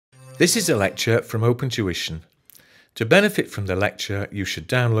This is a lecture from Open Tuition. To benefit from the lecture, you should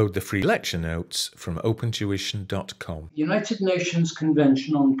download the free lecture notes from opentuition.com. United Nations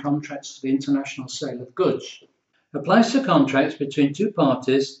Convention on Contracts for the International Sale of Goods applies to contracts between two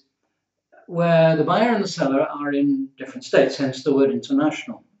parties where the buyer and the seller are in different states, hence the word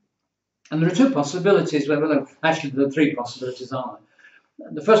international. And there are two possibilities, actually there are three possibilities, aren't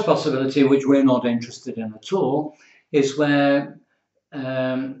there? The first possibility, which we're not interested in at all, is where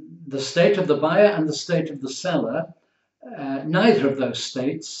the state of the buyer and the state of the seller, neither of those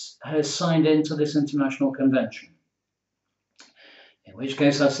states has signed into this international convention. In which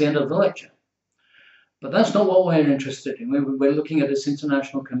case, that's the end of the lecture. But that's not what we're interested in. We're looking at this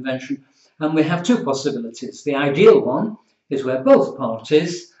international convention, and we have two possibilities. The ideal one is where both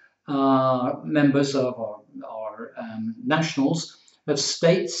parties are members of or nationals of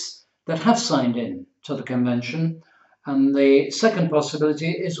states that have signed in to the convention. And the second possibility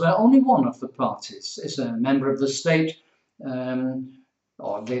is where only one of the parties is a member of the state,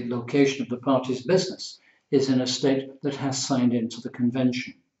 or the location of the party's business is in a state that has signed into the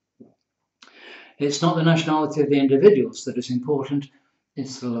convention. It's not the nationality of the individuals that is important,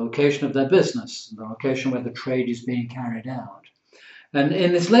 it's the location of their business, the location where the trade is being carried out. And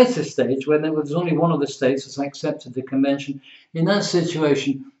in this later stage, when there was only one of the states that's accepted the convention, in that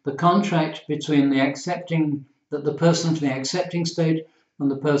situation, the contract between the person from the accepting state and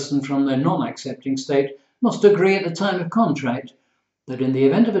the person from the non-accepting state must agree at the time of contract that in the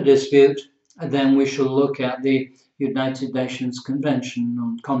event of a dispute, then we shall look at the United Nations Convention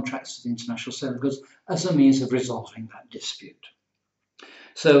on Contracts for the International Sale of Goods as a means of resolving that dispute.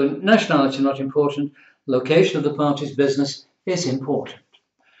 So nationality not important, location of the party's business is important.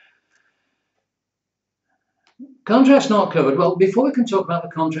 Contracts not covered. Well, before we can talk about the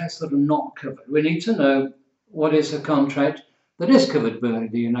contracts that are not covered, we need to know what is a contract that is covered by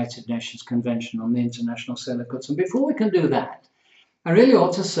the United Nations Convention on the International Sale of Goods. And before we can do that, I really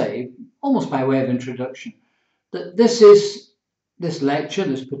ought to say, almost by way of introduction, that this lecture,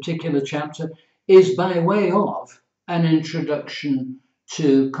 this particular chapter, is by way of an introduction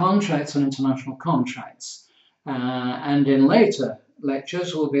to contracts and international contracts. And in later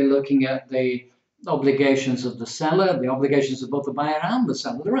lectures, we'll be looking at the obligations of the seller, the obligations of both the buyer and the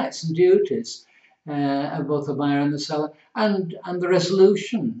seller, the rights and duties of both the buyer and the seller, and the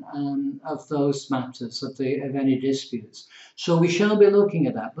resolution of those matters, of any disputes. So we shall be looking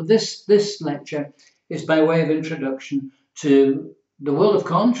at that. But this lecture is by way of introduction to the world of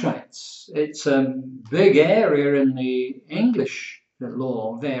contracts. It's a big area in the English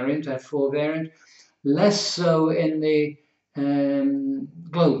law variant, F4 variant, less so in the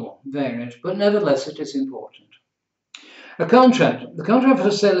global variant, but nevertheless it is important. The contract for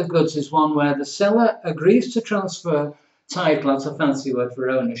the sale of goods is one where the seller agrees to transfer title, that's a fancy word for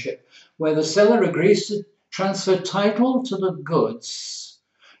ownership, where the seller agrees to transfer title to the goods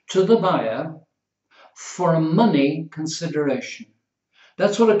to the buyer for a money consideration.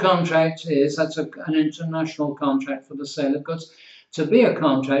 That's what a contract is. That's an international contract for the sale of goods. To be a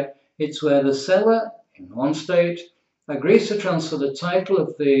contract, it's where the seller in one state agrees to transfer the title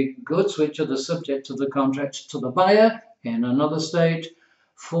of the goods which are the subject of the contract to the buyer in another state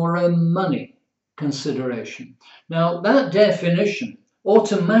for a money consideration. Now, that definition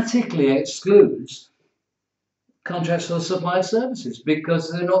automatically excludes contracts for the supply of services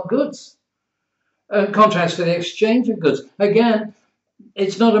because they're not goods. Contracts for the exchange of goods. Again,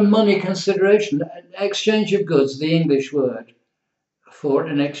 it's not a money consideration. Exchange of goods, the English word for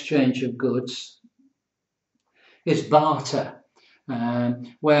an exchange of goods, is barter,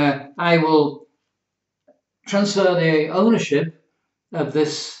 where I will transfer the ownership of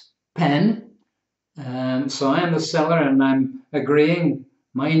this pen. So I am the seller and I'm agreeing,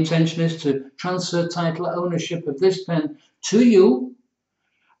 my intention is to transfer title ownership of this pen to you,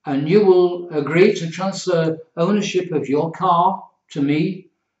 and you will agree to transfer ownership of your car to me,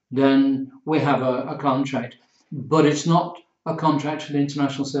 then we have a contract. But it's not a contract for the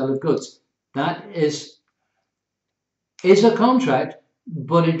international sale of goods. That is a contract,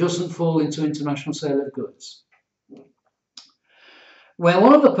 but it doesn't fall into international sale of goods. Where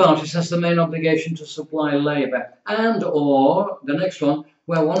one of the parties has the main obligation to supply labour, and or, the next one,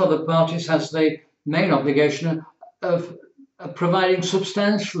 where one of the parties has the main obligation of providing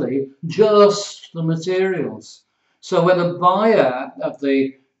substantially just the materials. So where the buyer of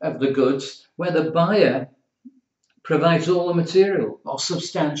the goods, where the buyer provides all the material, or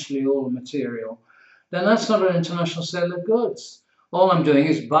substantially all the material, then that's not an international sale of goods. All I'm doing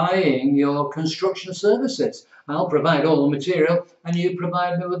is buying your construction services. I'll provide all the material and you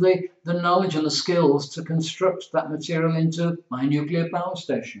provide me with the knowledge and the skills to construct that material into my nuclear power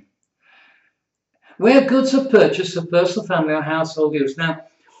station. Where goods are purchased for personal, family, or household use. Now,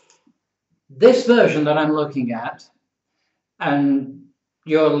 this version that I'm looking at, and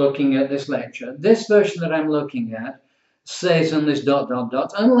you're looking at this lecture, this version that I'm looking at says on this ...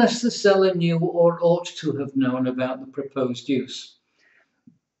 unless the seller knew or ought to have known about the proposed use.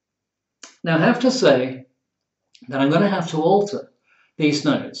 Now, I have to say that I'm going to have to alter these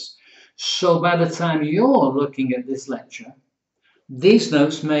notes. So by the time you're looking at this lecture, these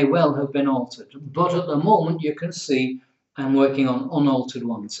notes may well have been altered, but at the moment you can see I'm working on unaltered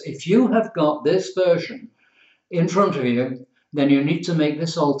ones. If you have got this version in front of you, then you need to make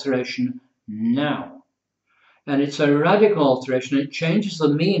this alteration now. And it's a radical alteration. It changes the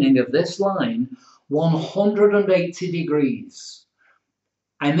meaning of this line 180 degrees.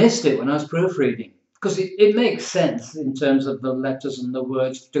 I missed it when I was proofreading because it makes sense in terms of the letters and the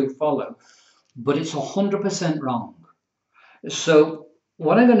words do follow, but it's 100% wrong. So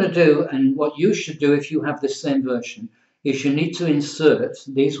what I'm going to do, and what you should do if you have the same version, is you need to insert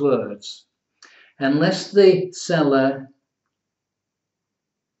these words. Unless the seller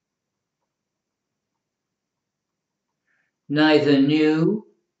neither knew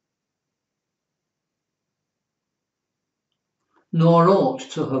nor ought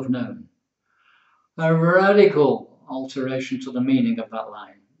to have known. A radical alteration to the meaning of that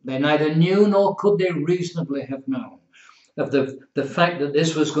line. They neither knew nor could they reasonably have known of the fact that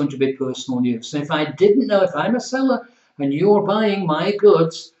this was going to be personal use. And if I didn't know, if I'm a seller and you're buying my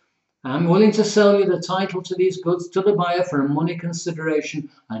goods, I'm willing to sell you the title to these goods to the buyer for a money consideration,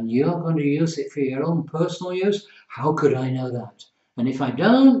 and you're going to use it for your own personal use, how could I know that? And if I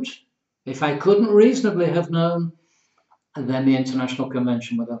don't, if I couldn't reasonably have known, then the International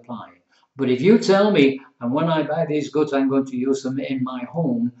Convention would apply. But if you tell me, and when I buy these goods, I'm going to use them in my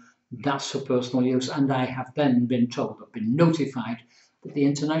home, that's for personal use, and I have then been told, I've been notified that the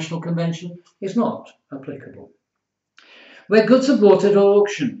International Convention is not applicable. Where goods are bought at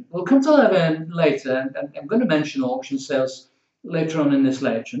auction. We'll come to that later. I'm going to mention auction sales later on in this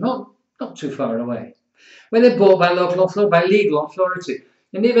lecture, not too far away. Where they're bought by local authority, by legal authority.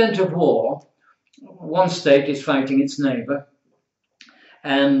 In the event of war, one state is fighting its neighbour,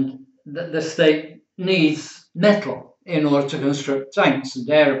 and the state needs metal in order to construct tanks and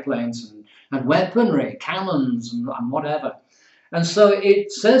aeroplanes and weaponry, cannons and whatever. And so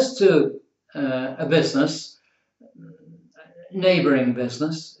it says to a business, neighbouring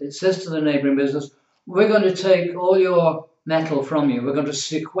business, it says to the neighbouring business, we're going to take all your metal from you. We're going to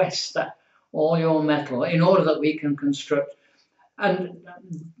sequester all your metal in order that we can construct. And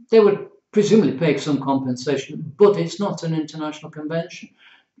they would presumably pay some compensation, but it's not an international convention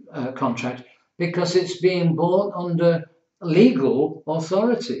contract because it's being bought under legal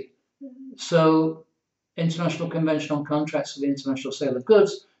authority. So International Convention on Contracts for the International Sale of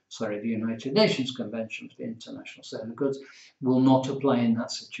Goods, the United Nations Convention for the International Sale of Goods, will not apply in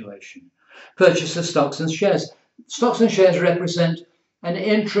that situation. Purchase of stocks and shares. Stocks and shares represent an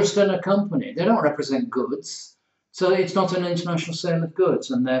interest in a company. They don't represent goods. So it's not an international sale of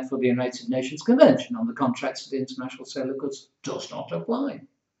goods, and therefore the United Nations Convention on the Contracts for the International Sale of Goods does not apply.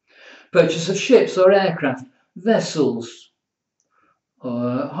 Purchase of ships or aircraft, vessels,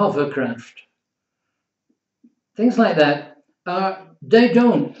 or hovercraft, things like that, they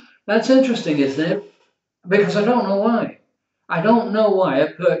don't. That's interesting, isn't it? Because I don't know why. I don't know why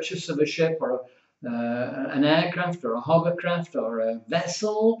a purchase of a ship or an aircraft or a hovercraft or a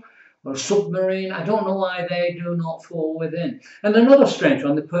vessel or submarine, I don't know why they do not fall within. And another strange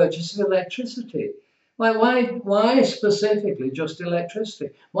one, the purchase of electricity. Why specifically just electricity?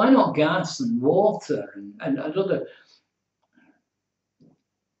 Why not gas and water and other?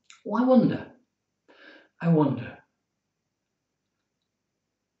 I wonder.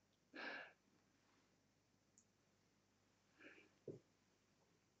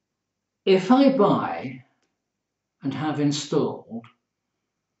 If I buy and have installed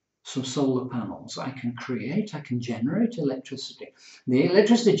some solar panels, I can generate electricity. The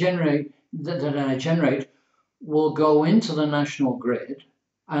electricity that I generate will go into the national grid,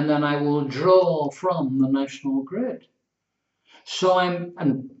 and then I will draw from the national grid. So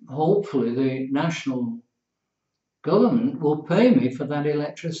and hopefully the national government will pay me for that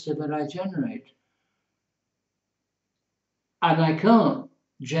electricity that I generate. And I can't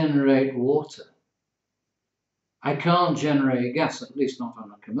generate water. I can't generate gas, at least not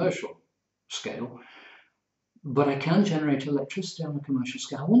on a commercial scale, but I can generate electricity on a commercial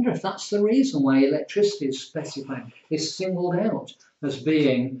scale. I wonder if that's the reason why electricity is specified, is singled out as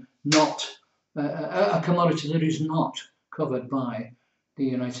being not a commodity that is not covered by the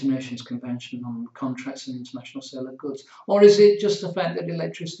United Nations Convention on Contracts and International Sale of Goods. Or is it just the fact that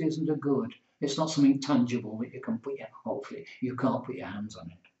electricity isn't a good It's not something tangible that you can put your, hopefully, you can't put your hands on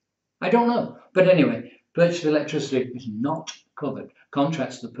it. I don't know. But anyway, purchase of electricity is not covered.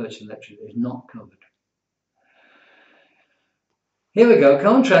 Contracts to the purchase of electricity is not covered. Here we go.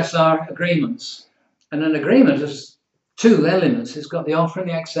 Contracts are agreements. And an agreement has two elements. It's got the offer and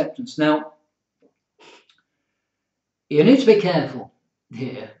the acceptance. Now, you need to be careful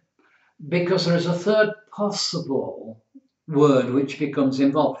here, because there is a third possible word which becomes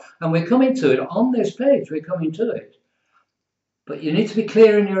involved. And we're coming to it on this page. We're coming to it. But you need to be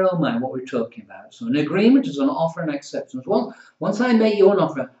clear in your own mind what we're talking about. So an agreement is an offer and acceptance. Once I make you an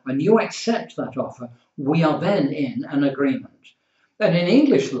offer and you accept that offer, we are then in an agreement. And in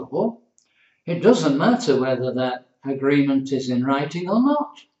English law, it doesn't matter whether that agreement is in writing or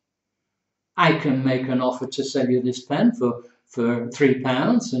not. I can make an offer to sell you this pen for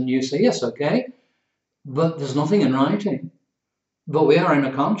 £3 and you say, yes, okay, but there's nothing in writing. But we are in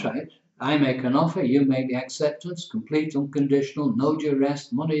a contract. I make an offer, you make the acceptance, complete, unconditional, no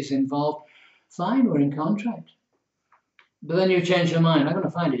duress, money's involved. Fine, we're in contract. But then you change your mind. I'm going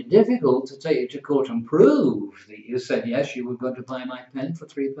to find it difficult to take you to court and prove that you said, yes, you were going to buy my pen for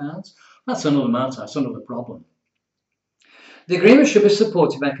 £3. That's another matter, that's another problem. The agreement should be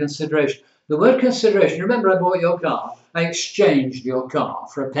supported by consideration. The word consideration, remember I bought your car, I exchanged your car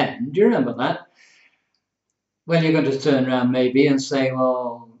for a pen. Do you remember that? Well, you're going to turn around maybe and say,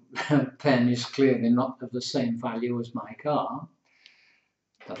 well, a pen is clearly not of the same value as my car.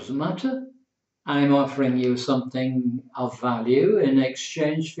 That doesn't matter. I'm offering you something of value in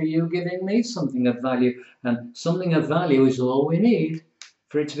exchange for you giving me something of value. And something of value is all we need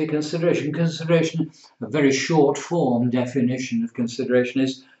for it to be consideration. Consideration, a very short form definition of consideration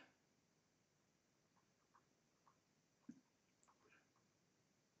is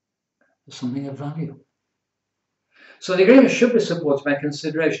something of value. So the agreement should be supported by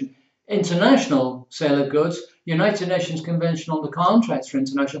consideration. International sale of goods, United Nations Convention on the Contracts for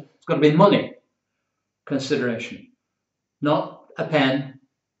International, it's got to be money consideration, not a pen.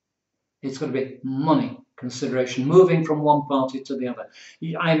 It's got to be money consideration, moving from one party to the other.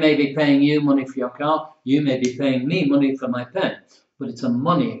 I may be paying you money for your car, you may be paying me money for my pen, but it's a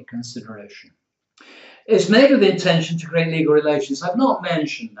money consideration. It's made with the intention to create legal relations. I've not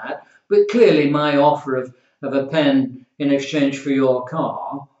mentioned that, but clearly my offer of a pen in exchange for your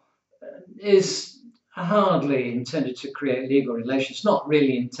car is hardly intended to create legal relations. It's not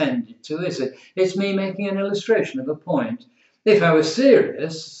really intended to, is it? It's me making an illustration of a point. If I was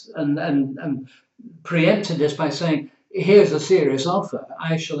serious and preempted this by saying, here's a serious offer,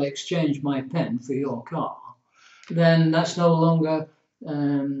 I shall exchange my pen for your car, then that's no longer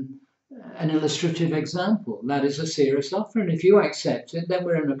an illustrative example. That is a serious offer, and if you accept it, then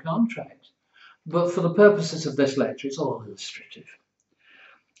we're in a contract. But for the purposes of this lecture, it's all illustrative.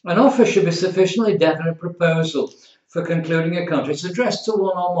 An offer should be sufficiently definite proposal for concluding a contract. It's addressed to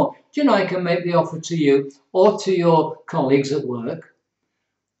one or more. Do you know I can make the offer to you or to your colleagues at work,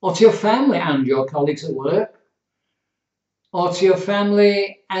 or to your family and your colleagues at work, or to your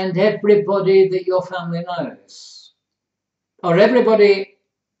family and everybody that your family knows, or everybody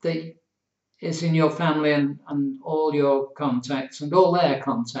that is in your family and all your contacts and all their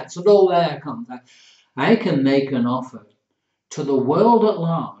contacts and all their contacts. I can make an offer to the world at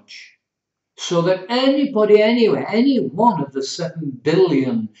large so that anybody, anywhere, any one of the 7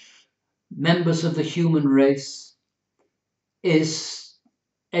 billion members of the human race is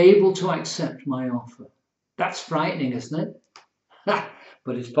able to accept my offer. That's frightening, isn't it?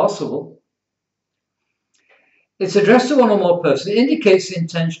 But it's possible. It's addressed to one or more persons. It indicates the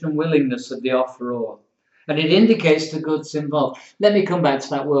intention and willingness of the offeror, and it indicates the goods involved. Let me come back to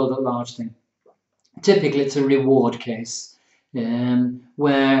that world at large thing. Typically, it's a reward case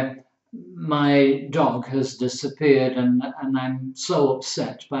where my dog has disappeared, and I'm so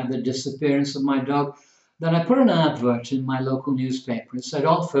upset by the disappearance of my dog that I put an advert in my local newspaper. It said,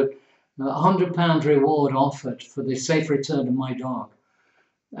 offered, £100 reward offered for the safe return of my dog.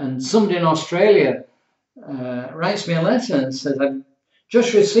 And somebody in Australia writes me a letter and says, I've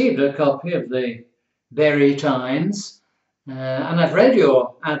just received a copy of the Berry Times and I've read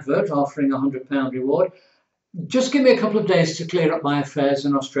your advert offering a £100 reward. Just give me a couple of days to clear up my affairs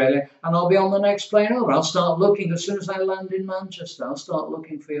in Australia and I'll be on the next plane over. I'll start looking as soon as I land in Manchester. I'll start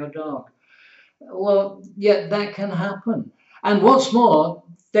looking for your dog. Well, yeah, that can happen. And what's more,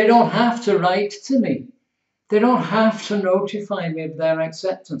 they don't have to write to me. They don't have to notify me of their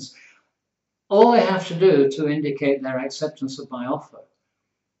acceptance. All they have to do to indicate their acceptance of my offer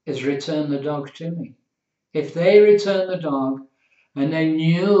is return the dog to me. If they return the dog and they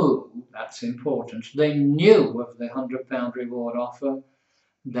knew, that's important, they knew of the £100 reward offer,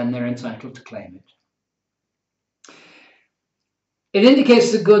 then they're entitled to claim it. It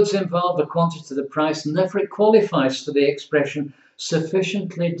indicates the goods involved, the quantity, the price, and therefore it qualifies for the expression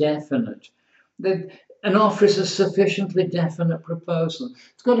sufficiently definite. An offer is a sufficiently definite proposal.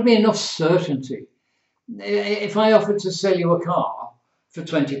 It's got to be enough certainty. If I offered to sell you a car for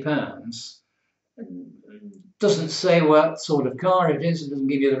 £20, doesn't say what sort of car it is, it doesn't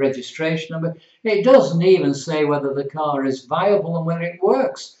give you the registration number, it doesn't even say whether the car is viable and whether it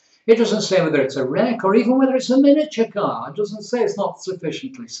works. It doesn't say whether it's a wreck or even whether it's a miniature car. It doesn't say, it's not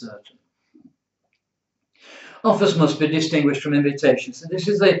sufficiently certain. Offers must be distinguished from invitations. And this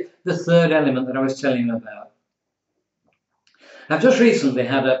is the third element that I was telling you about. I've just recently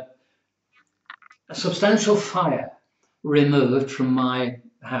had a substantial fire removed from my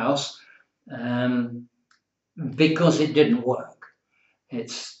house because it didn't work.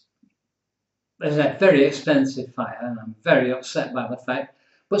 It's a very expensive fire, and I'm very upset by the fact.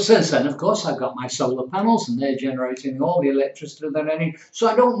 But since then, of course, I've got my solar panels, and they're generating all the electricity that I need, so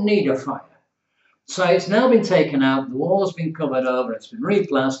I don't need a fire. So it's now been taken out, the wall has been covered over, it's been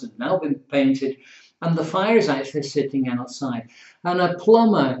replastered, now been painted, and the fire is actually sitting outside. And a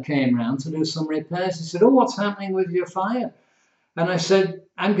plumber came round to do some repairs. He said, "Oh, what's happening with your fire?" And I said,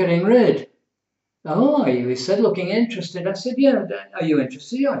 "I'm getting rid." "Oh, are you?" He said, looking interested. I said, "Yeah, are you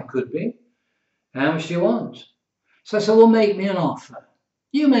interested?" "Yeah, I could be." "How much do you want?" So I said, "Well, make me an offer.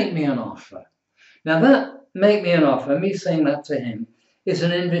 You make me an offer." Now that make me an offer, me saying that to him, is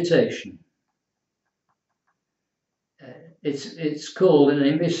an invitation. It's called an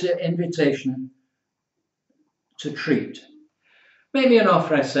invitation to treat. "Make me an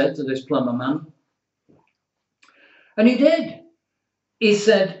offer," I said to this plumber man. And he did. He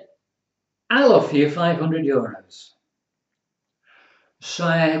said, "I'll offer you €500. So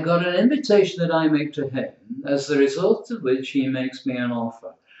I have got an invitation that I make to him, as the result of which he makes me an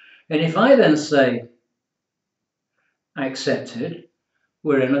offer. And if I then say, "I accept it,"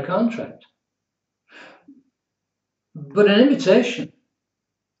 we're in a contract. But an invitation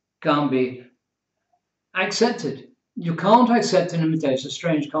can't be accepted. You can't accept an invitation. It's a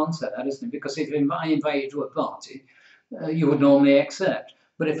strange concept, that, isn't it? Because if I invite you to a party, you would normally accept.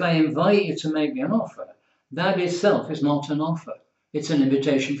 But if I invite you to make me an offer, that itself is not an offer. It's an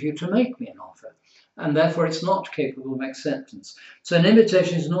invitation for you to make me an offer. And therefore it's not capable of acceptance. So an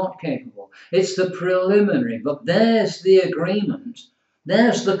invitation is not capable. It's the preliminary, but there's the agreement.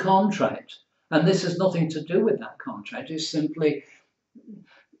 There's the contract. And this has nothing to do with that contract. It's simply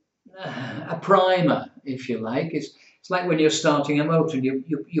a primer, if you like. It's like when you're starting a motor,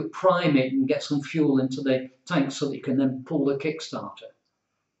 you prime it and get some fuel into the tank so that you can then pull the kickstarter.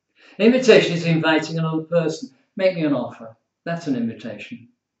 Invitation is inviting another person. Make me an offer. That's an invitation.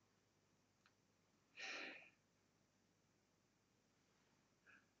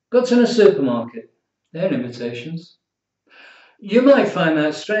 Goods in a supermarket. They're invitations. You might find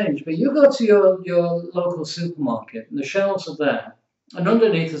that strange, but you go to your local supermarket and the shelves are there, and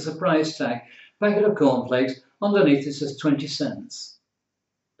underneath is a price tag, packet of cornflakes, underneath it says 20 cents.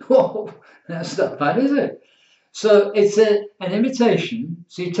 Whoa, that's not bad, is it? So it's an invitation.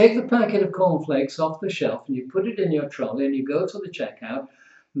 So you take the packet of cornflakes off the shelf and you put it in your trolley and you go to the checkout,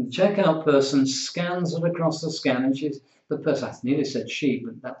 and the checkout person scans it across the scan, and the person, I nearly said she,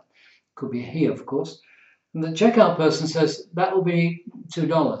 but that could be he, of course. And the checkout person says, "That will be $2,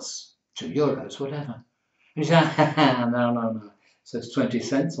 €2, whatever." And he says, no. It says 20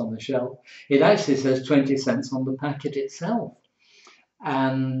 cents on the shelf. It actually says 20 cents on the packet itself.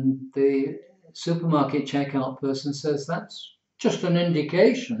 And the supermarket checkout person says, "That's just an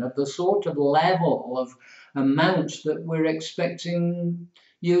indication of the sort of level of amount that we're expecting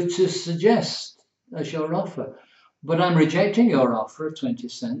you to suggest as your offer. But I'm rejecting your offer of 20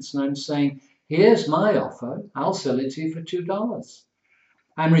 cents and I'm saying, here's my offer, I'll sell it to you for $2.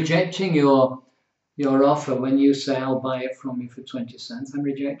 I'm rejecting your offer when you say I'll buy it from you for 20 cents. I'm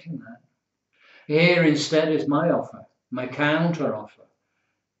rejecting that. Here instead is my offer, my counter offer.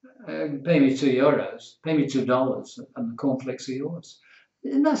 Pay me €2, pay me $2, and the cornflakes are yours."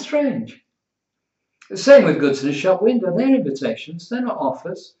 Isn't that strange? The same with goods in a shop window. They're invitations, they're not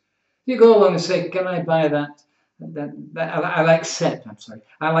offers. You go along and say, "Can I buy that I'll accept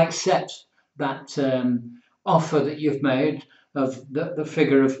that offer that you've made of the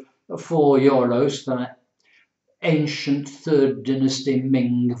figure of €4 for that ancient 3rd dynasty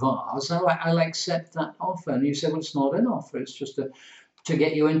Ming vase. I'll accept that offer." And you say, "Well, it's not an offer, it's just to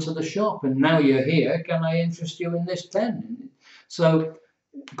get you into the shop. And now you're here, can I interest you in this pen?" So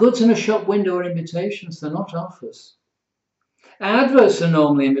goods in a shop window are invitations, they're not offers. Adverts are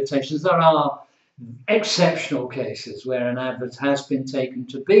normally invitations. There are exceptional cases where an advert has been taken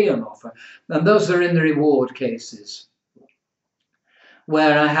to be an offer, and those are in the reward cases,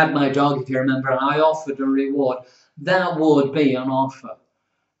 where I had my dog, if you remember, and I offered a reward. That would be an offer.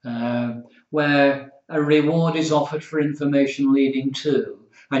 Where a reward is offered for information leading to,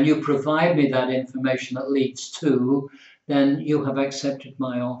 and you provide me that information that leads to, then you have accepted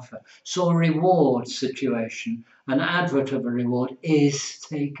my offer. So a reward situation, an advert of a reward, is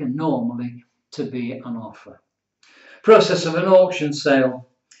taken normally to be an offer. Process of an auction sale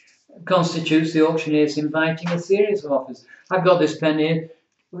constitutes the auctioneer's inviting a series of offers. I've got this pen here.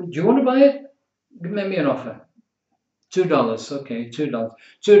 Do you want to buy it? Give me an offer. $2. Okay, $2.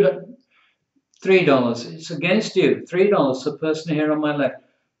 $3. It's against you. $3. The person here on my left.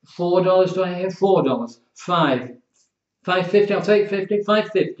 $4. Do I hear? $4. $5.50. I'll take 50.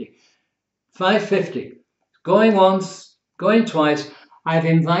 $5.50. $5.50. Going once, going twice. I've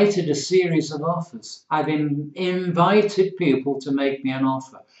invited a series of offers. I've invited people to make me an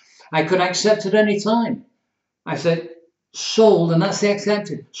offer. I could accept at any time. I said sold, and that's the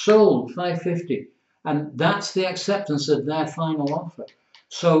accepted. Sold, $5.50. And that's the acceptance of their final offer.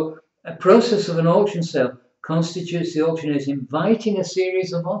 So a process of an auction sale constitutes the auctioneer's inviting a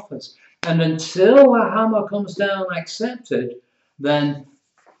series of offers. And until a hammer comes down accepted, then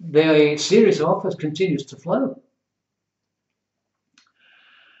the series of offers continues to flow.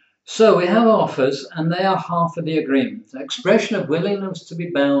 So we have offers, and they are half of the agreement. The expression of willingness to be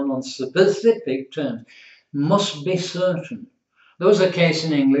bound on specific terms must be certain. There was a case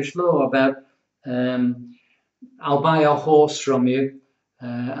in English law about I'll buy a horse from you,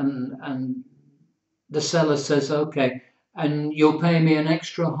 and the seller says, okay, and you'll pay me an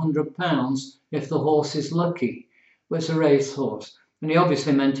extra £100 if the horse is lucky. Well, it's a race horse. And he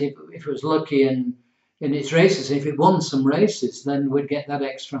obviously meant if it was lucky in its races, if it won some races, then we'd get that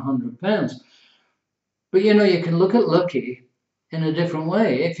extra £100. But you know, you can look at lucky in a different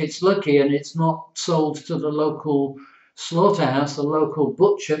way. If it's lucky and it's not sold to the local slaughterhouse, the local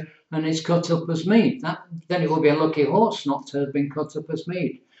butcher, and it's cut up as meat, then it will be a lucky horse not to have been cut up as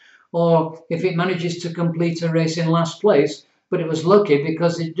meat. Or if it manages to complete a race in last place, but it was lucky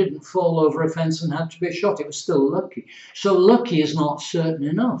because it didn't fall over a fence and had to be shot, it was still lucky. So lucky is not certain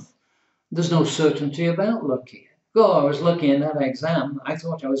enough. There's no certainty about lucky. Oh, I was lucky in that exam. I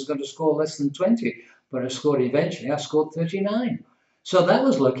thought I was going to score less than 20, but I scored 39. So that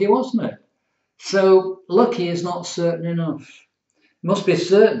was lucky, wasn't it? So lucky is not certain enough. It must be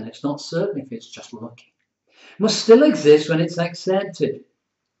certain. It's not certain if it's just lucky. It must still exist when it's accepted.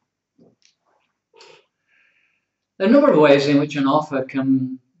 There are a number of ways in which an offer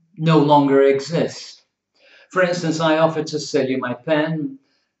can no longer exist. For instance, I offered to sell you my pen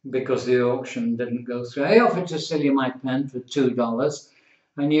because the auction didn't go through. I offered to sell you my pen for $2,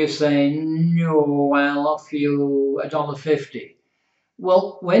 and you say, no, I'll offer you $1.50.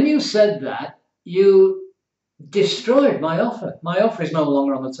 Well, when you said that, you destroyed my offer. My offer is no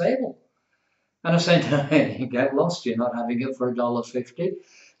longer on the table. And I said, hey, you get lost, you're not having it for $1.50.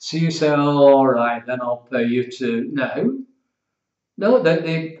 So you say, oh, all right, then I'll pay you No,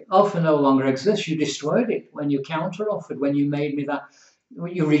 the offer no longer exists. You destroyed it when you counter-offered, when you made me that.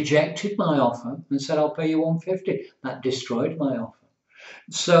 You rejected my offer and said, I'll pay you $1.50. That destroyed my offer.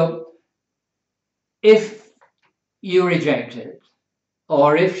 So if you reject it,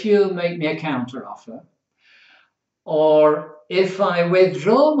 or if you make me a counter-offer, or if I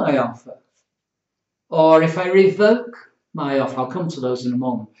withdraw my offer, or if I revoke my offer, I'll come to those in a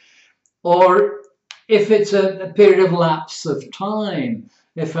moment, or if it's a period of lapse of time,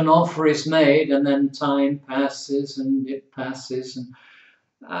 if an offer is made and then time passes and it passes, and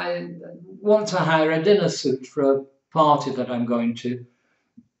I want to hire a dinner suit for a party that I'm going to,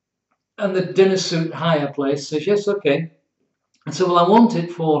 and the dinner suit hire place says, yes, okay. And so, well, I want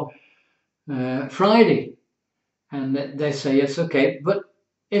it for Friday. And they say, yes, okay. But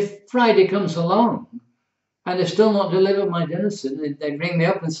if Friday comes along and they've still not delivered my dinner suit, they ring me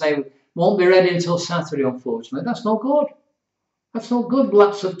up and say, won't be ready until Saturday, unfortunately. That's not good. That's not good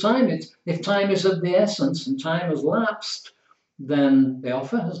lapse of time. If time is of the essence and time has lapsed, then the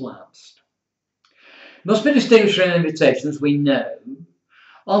offer has lapsed. Must be distinguished from invitations, we know.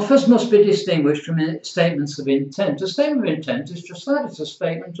 Offers must be distinguished from statements of intent. A statement of intent is just that. It's a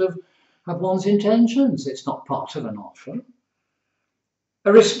statement of one's intentions. It's not part of an offer.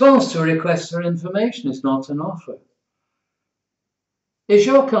 A response to a request for information is not an offer. Is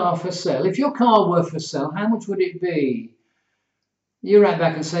your car for sale? If your car were for sale, how much would it be? You write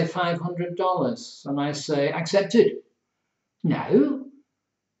back and say $500, and I say accepted. No.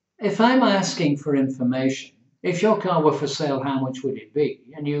 If I'm asking for information If your car were for sale, how much would it be?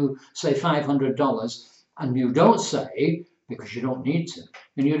 And you say $500, and you don't say, because you don't need to,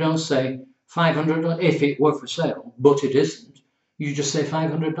 and you don't say $500 if it were for sale, but it isn't. You just say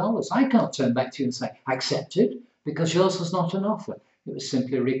 $500. I can't turn back to you and say, accepted, because yours was not an offer. It was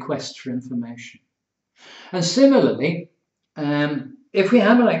simply a request for information. And similarly, if we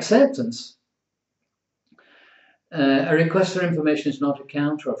have an acceptance, a request for information is not a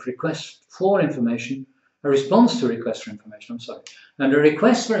counter-offer. Request for information, a response to a request for information, and a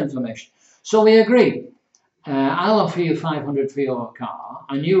request for information. So we agree. I'll offer you $500 for your car,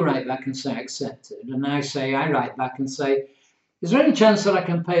 and you write back and say accepted, and I write back and say, is there any chance that I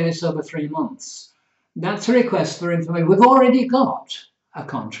can pay this over 3 months? That's a request for information. We've already got a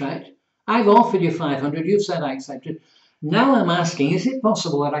contract. I've offered you $500, you've said I accepted. Now I'm asking, is it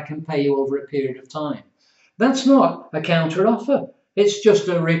possible that I can pay you over a period of time? That's not a counter offer. It's just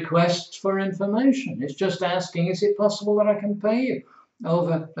a request for information. It's just asking, is it possible that I can pay you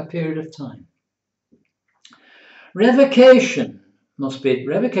over a period of time? Revocation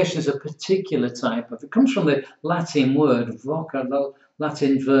revocation is a particular type of, it comes from the Latin word vocare, the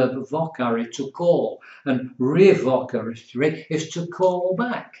Latin verb vocare, to call, and revocare is to call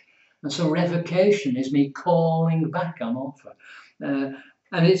back. And so revocation is me calling back an offer.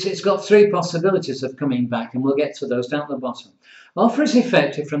 And it's got 3 possibilities of coming back, and we'll get to those down at the bottom. Offer is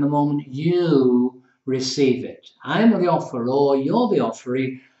effective from the moment you receive it. I'm the offeror, you're the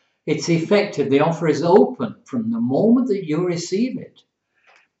offeree. It's effective. The offer is open from the moment that you receive it.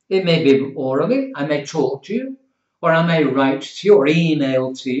 It may be orally, I may talk to you, or I may write to you, or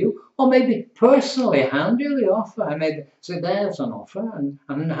email to you, or maybe personally hand you the offer. I may say, there's an offer, and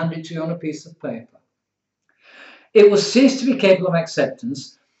hand it to you on a piece of paper. It will cease to be capable of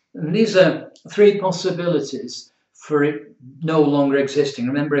acceptance, and these are 3 possibilities for it no longer existing.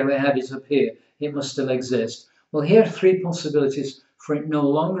 Remember, we had it up here, it must still exist. Well, here are 3 possibilities for it no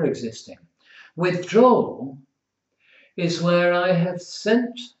longer existing. Withdrawal is where I have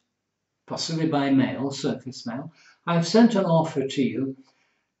sent, possibly by mail, surface mail, I've sent an offer to you,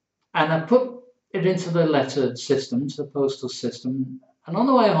 and I put it into the letter system, to the postal system, and on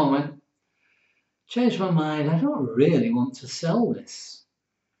the way home I changed my mind. I don't really want to sell this.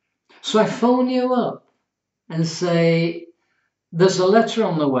 So I phone you up and say, there's a letter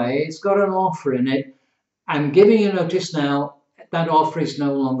on the way, it's got an offer in it, I'm giving you notice now, that offer is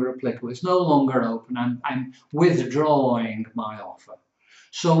no longer applicable, it's no longer open, I'm withdrawing my offer.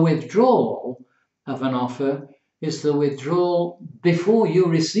 So withdrawal of an offer is the withdrawal before you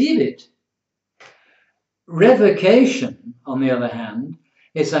receive it. Revocation, on the other hand,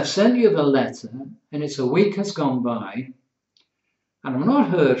 is I've sent you the letter and it's a week has gone by and I've not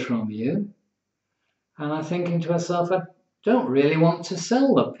heard from you, and I'm thinking to myself, I don't really want to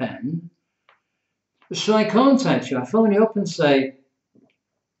sell the pen. So I contact you, I phone you up and say,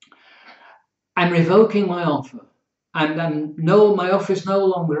 I'm revoking my offer, and my offer is no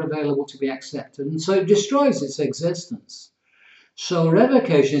longer available to be accepted, and so it destroys its existence. So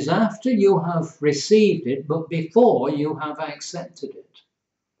revocation is after you have received it, but before you have accepted it.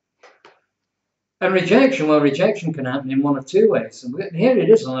 And rejection, well, rejection can happen in one of 2 ways, and here it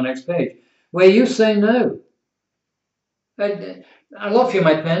is on the next page, where you say no. I'll offer you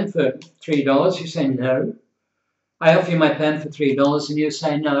my pen for $3, you say no. I offer you my pen for $3 and you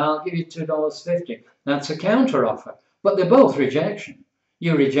say no, I'll give you $2.50. That's a counter offer, but they're both rejection.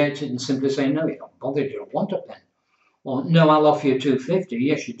 You reject it and simply say no, you don't bother, you don't want a pen. Or no, I'll offer you $2.50.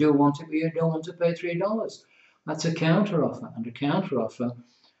 Yes, you do want it, but you don't want to pay $3. That's a counter offer, and a counter offer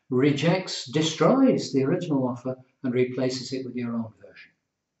destroys the original offer and replaces it with your own version.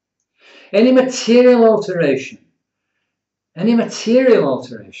 Any material alteration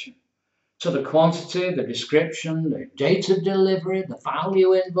to the quantity, the description, the date of delivery, the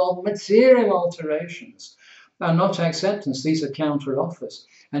value involved, material alterations are not acceptance. These are counter offers.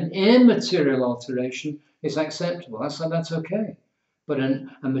 An immaterial alteration is acceptable. That's okay. But a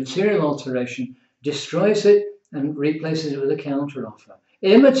material alteration destroys it and replaces it with a counter offer.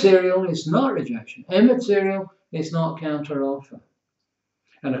 Immaterial is not rejection. Immaterial is not counter offer.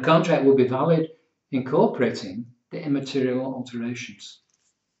 And a contract will be valid incorporating the immaterial alterations.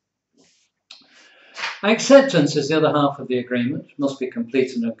 Acceptance is the other half of the agreement. Must be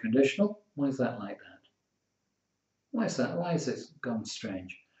complete and unconditional. Why is that like that? Why is that? Why is this gone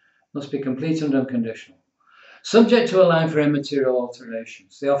strange? Must be complete and unconditional. Subject to allowing for immaterial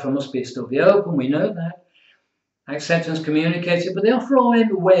alterations. The offer must still be open, we know that. Acceptance communicated, but the offer or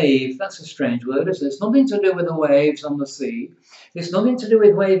wave, that's a strange word, isn't it? It's nothing to do with the waves on the sea. It's nothing to do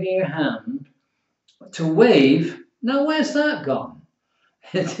with waving your hand. To wave, now where's that gone?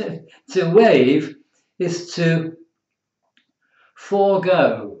 To wave is to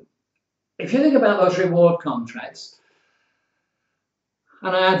forego. If you think about those reward contracts,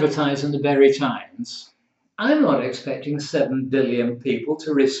 and I advertise in the Bury Times, I'm not expecting 7 billion people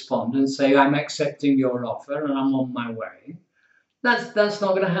to respond and say, I'm accepting your offer and I'm on my way. That's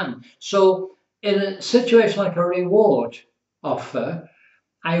not going to happen. So in a situation like a reward offer,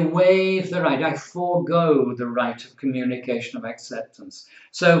 I waive the right, I forego the right of communication of acceptance.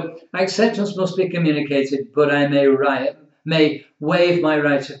 So acceptance must be communicated, but I may waive my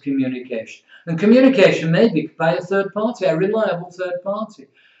right of communication. And communication may be by a third party, a reliable third party.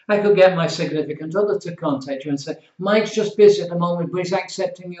 I could get my significant other to contact you and say, Mike's just busy at the moment, but he's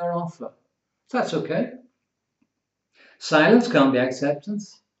accepting your offer. That's okay. Silence can't be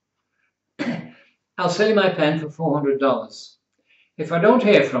acceptance. I'll sell you my pen for $400. If I don't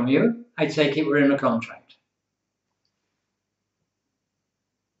hear from you, I take it we're in a contract.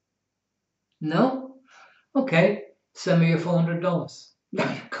 No? Okay, send me your $400. No,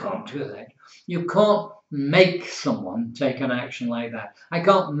 you can't do that. You can't make someone take an action like that. I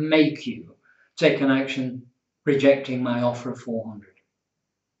can't make you take an action rejecting my offer of $400.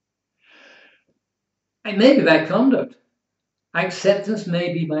 It may be by conduct. Acceptance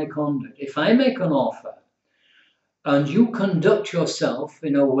may be by conduct. If I make an offer and you conduct yourself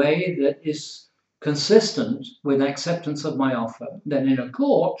in a way that is consistent with acceptance of my offer, then in a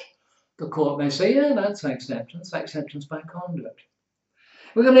court, the court may say, yeah, that's acceptance by conduct.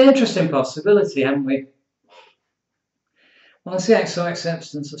 We've got an interesting possibility, haven't we? Well, let's see how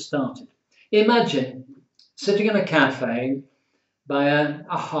acceptance has started. Imagine sitting in a cafe by a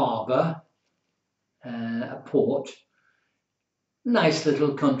harbour, a port, nice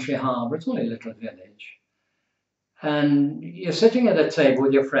little country harbour, it's only a little village. And you're sitting at a table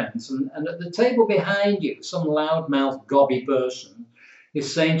with your friends, and at the table behind you, some loudmouth, gobby person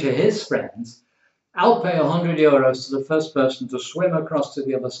is saying to his friends, I'll pay €100 to the first person to swim across to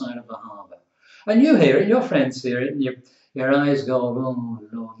the other side of the harbour. And you hear it, your friends hear it, and your eyes go, oh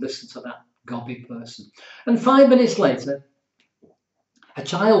Lord, listen to that gobby person. And 5 minutes later, a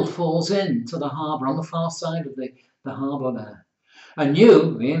child falls into the harbour on the far side of the harbour there. And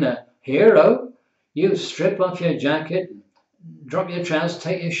you, being a hero, you strip off your jacket, drop your trousers,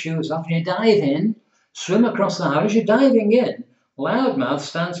 take your shoes off, and you dive in, swim across the harbour. As you're diving in, loudmouth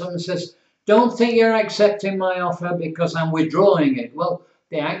stands up and says, don't think you're accepting my offer because I'm withdrawing it. Well,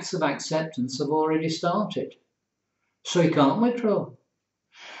 the acts of acceptance have already started. So you can't withdraw.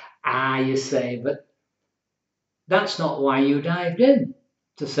 You say, but that's not why you dived in,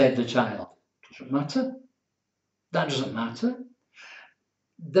 to save the child. Doesn't matter. That doesn't matter.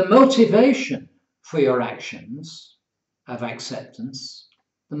 The motivation for your actions of acceptance,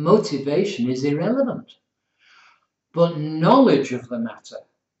 the motivation is irrelevant. But knowledge of the matter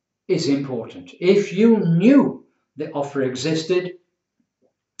is important. If you knew the offer existed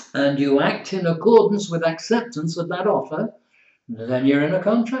and you act in accordance with acceptance of that offer, then you're in a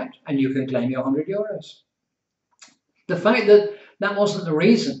contract and you can claim your €100. The fact that that wasn't the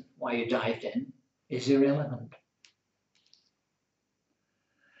reason why you dived in is irrelevant.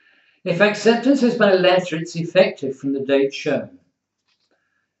 If acceptance is by letter, it's effective from the date shown.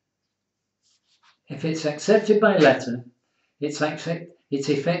 If it's accepted by letter, it's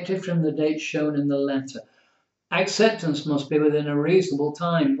effective from the date shown in the letter. Acceptance must be within a reasonable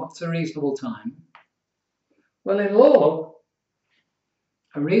time. What's a reasonable time? Well, in law,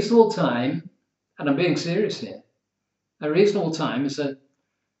 a reasonable time, and I'm being serious here, a reasonable time is a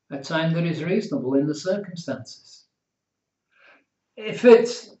time that is reasonable in the circumstances. If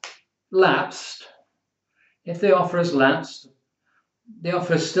it's lapsed, if the offer has lapsed, the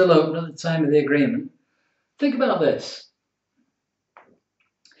offer is still open at the time of the agreement. Think about this.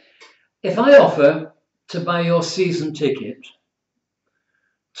 If I offer to buy your season ticket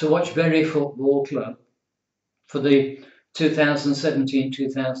to watch Bury Football Club for the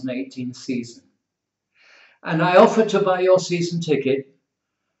 2017-2018 season, and I offer to buy your season ticket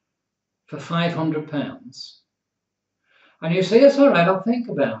for £500, and you say, yes, all right, I'll think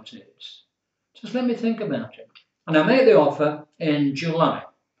about it. Just let me think about it. And I make the offer in July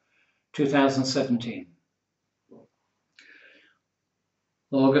 2017.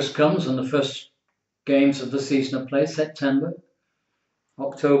 August comes and the first games of the season are played, September,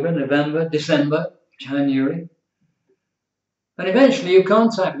 October, November, December, January. And eventually you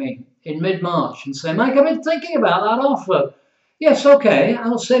contact me in mid-March and say, Mike, I've been thinking about that offer. Yes, okay,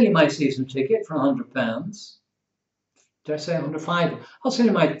 I'll sell you my season ticket for £100. Did I say 105? I'll sell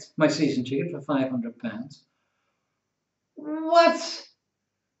you my season ticket for £500. What?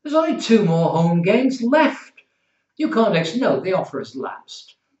 There's only 2 more home games left. You can't no, the offer has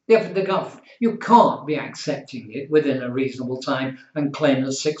lapsed. You can't be accepting it within a reasonable time and claim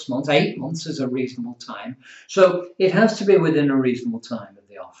that 6 months, 8 months is a reasonable time. So it has to be within a reasonable time of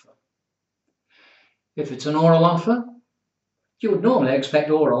the offer. If it's an oral offer, you would normally expect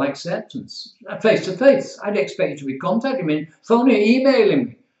oral acceptance. Face to face, I'd expect you to be contacting me, phoning, emailing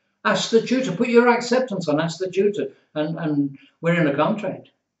me. Ask the tutor, put your acceptance on, ask the tutor, and we're in a contract.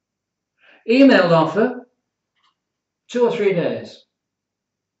 Emailed offer, 2 or 3 days.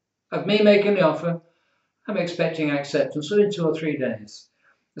 Of me making the offer, I'm expecting acceptance within 2 or 3 days.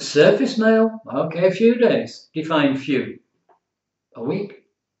 The surface mail, okay, a few days. Define few. A week,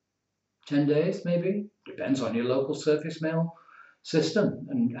 10 days maybe. Depends on your local surface mail system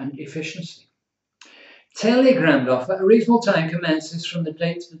and efficiency. Telegrammed offer, a reasonable time commences from the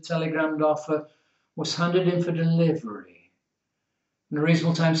date the telegrammed offer was handed in for delivery. And a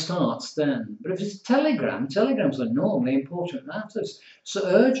reasonable time starts then. But if it's telegrams are normally important matters, so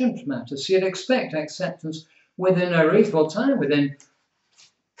urgent matters. So you'd expect acceptance within a reasonable time, within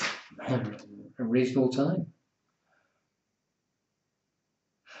a reasonable time.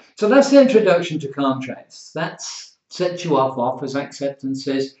 So that's the introduction to contracts. That sets you off offers,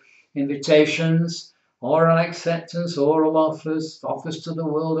 acceptances, invitations, oral acceptance, oral offers, offers to the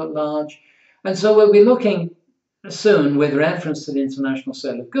world at large. And so we'll be looking soon, with reference to the international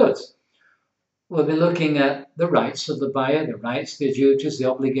sale of goods, we'll be looking at the rights of the buyer, the rights, the duties, the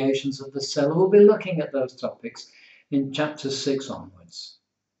obligations of the seller. We'll be looking at those topics in chapter 6 onwards.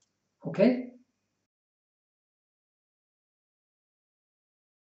 Okay?